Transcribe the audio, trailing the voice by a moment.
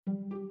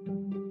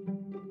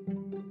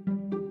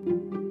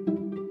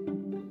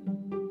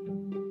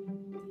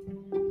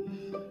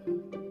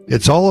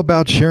It's all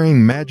about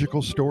sharing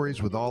magical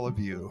stories with all of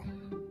you.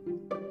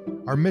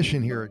 Our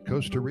mission here at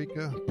Costa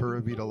Rica,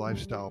 Pura Vida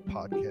Lifestyle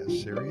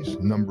Podcast Series.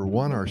 Number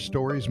one, our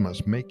stories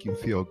must make you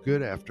feel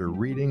good after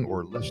reading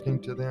or listening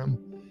to them.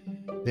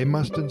 They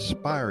must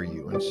inspire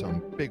you in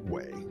some big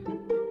way.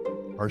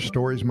 Our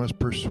stories must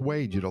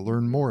persuade you to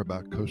learn more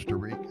about Costa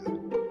Rica.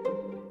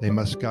 They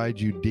must guide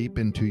you deep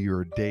into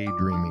your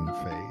daydreaming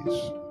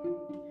phase.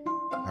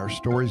 Our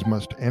stories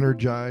must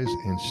energize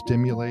and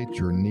stimulate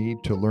your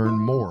need to learn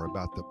more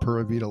about the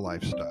Pura Vida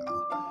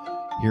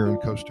lifestyle here in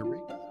Costa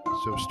Rica.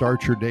 So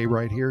start your day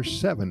right here,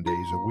 7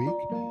 days a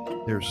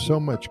week. There's so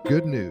much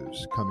good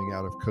news coming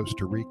out of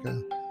Costa Rica.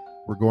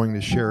 We're going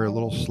to share a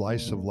little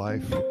slice of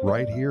life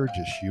right here,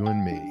 just you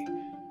and me.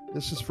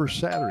 This is for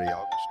Saturday,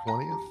 August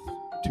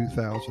 20th,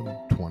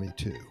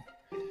 2022.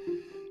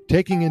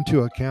 Taking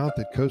into account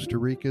that Costa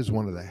Rica is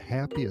one of the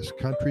happiest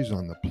countries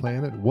on the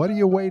planet, what are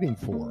you waiting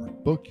for?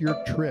 Book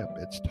your trip.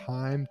 It's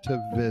time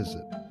to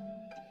visit.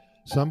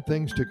 Some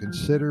things to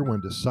consider when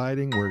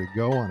deciding where to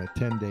go on a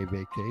 10-day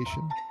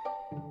vacation.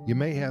 You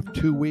may have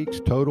 2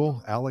 weeks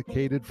total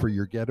allocated for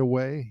your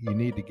getaway. You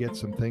need to get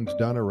some things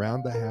done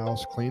around the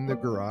house, clean the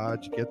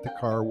garage, get the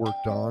car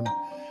worked on,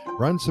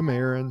 run some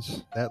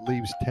errands. That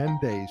leaves 10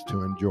 days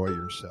to enjoy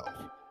yourself,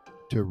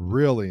 to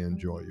really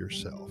enjoy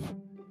yourself.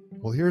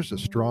 Well, here's a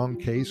strong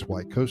case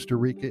why Costa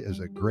Rica is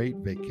a great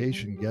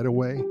vacation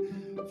getaway.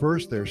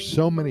 First, there's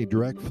so many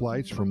direct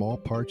flights from all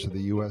parts of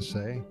the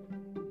USA.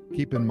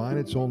 Keep in mind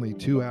it's only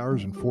 2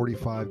 hours and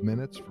 45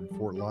 minutes from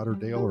Fort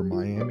Lauderdale or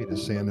Miami to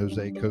San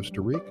Jose, Costa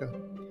Rica.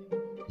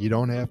 You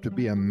don't have to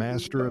be a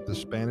master of the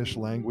Spanish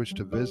language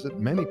to visit.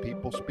 Many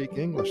people speak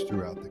English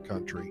throughout the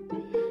country.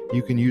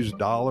 You can use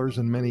dollars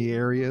in many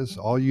areas.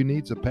 All you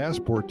need is a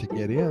passport to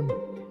get in.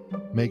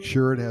 Make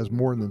sure it has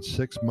more than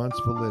 6 months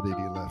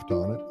validity left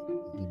on it.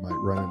 You might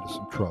run into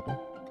some trouble.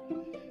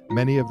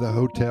 Many of the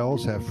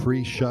hotels have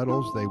free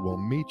shuttles. They will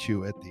meet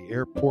you at the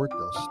airport.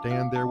 They'll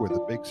stand there with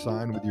a big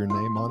sign with your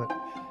name on it,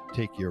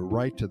 take you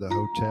right to the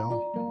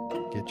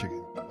hotel, get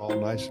you all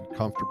nice and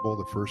comfortable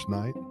the first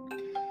night.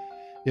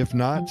 If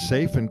not,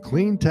 safe and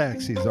clean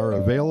taxis are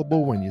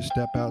available when you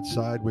step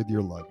outside with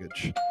your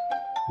luggage.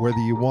 Whether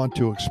you want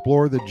to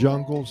explore the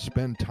jungle,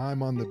 spend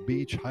time on the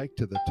beach, hike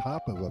to the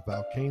top of a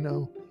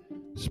volcano,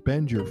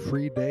 spend your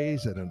free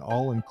days at an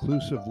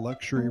all-inclusive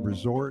luxury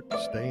resort,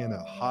 stay in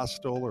a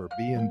hostel or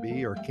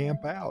B&B, or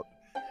camp out.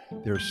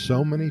 There's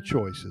so many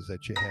choices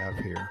that you have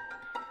here.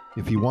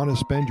 If you want to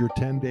spend your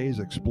 10 days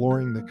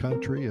exploring the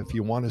country, if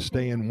you want to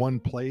stay in one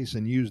place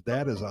and use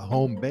that as a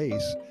home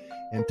base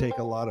and take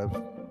a lot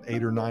of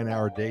 8 or 9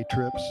 hour day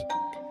trips,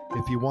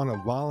 if you want to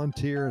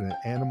volunteer at an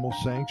animal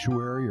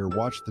sanctuary or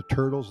watch the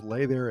turtles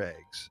lay their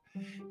eggs,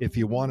 if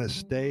you want to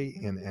stay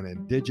in an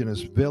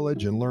indigenous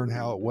village and learn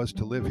how it was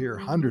to live here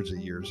hundreds of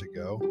years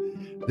ago,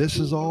 this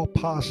is all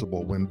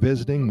possible when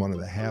visiting one of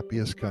the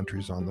happiest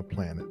countries on the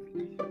planet.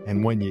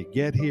 And when you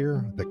get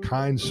here, the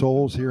kind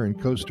souls here in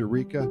Costa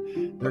Rica,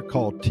 they're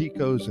called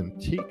Ticos and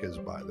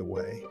Ticas, by the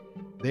way.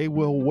 They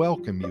will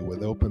welcome you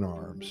with open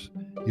arms.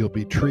 You'll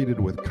be treated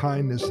with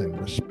kindness and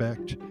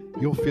respect.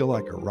 You'll feel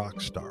like a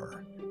rock star.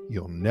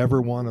 You'll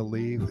never want to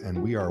leave,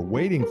 and we are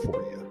waiting for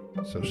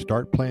you. So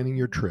start planning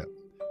your trip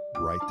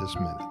right this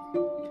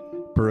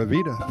minute. Pura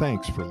Vida,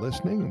 thanks for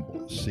listening, and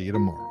we'll see you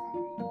tomorrow.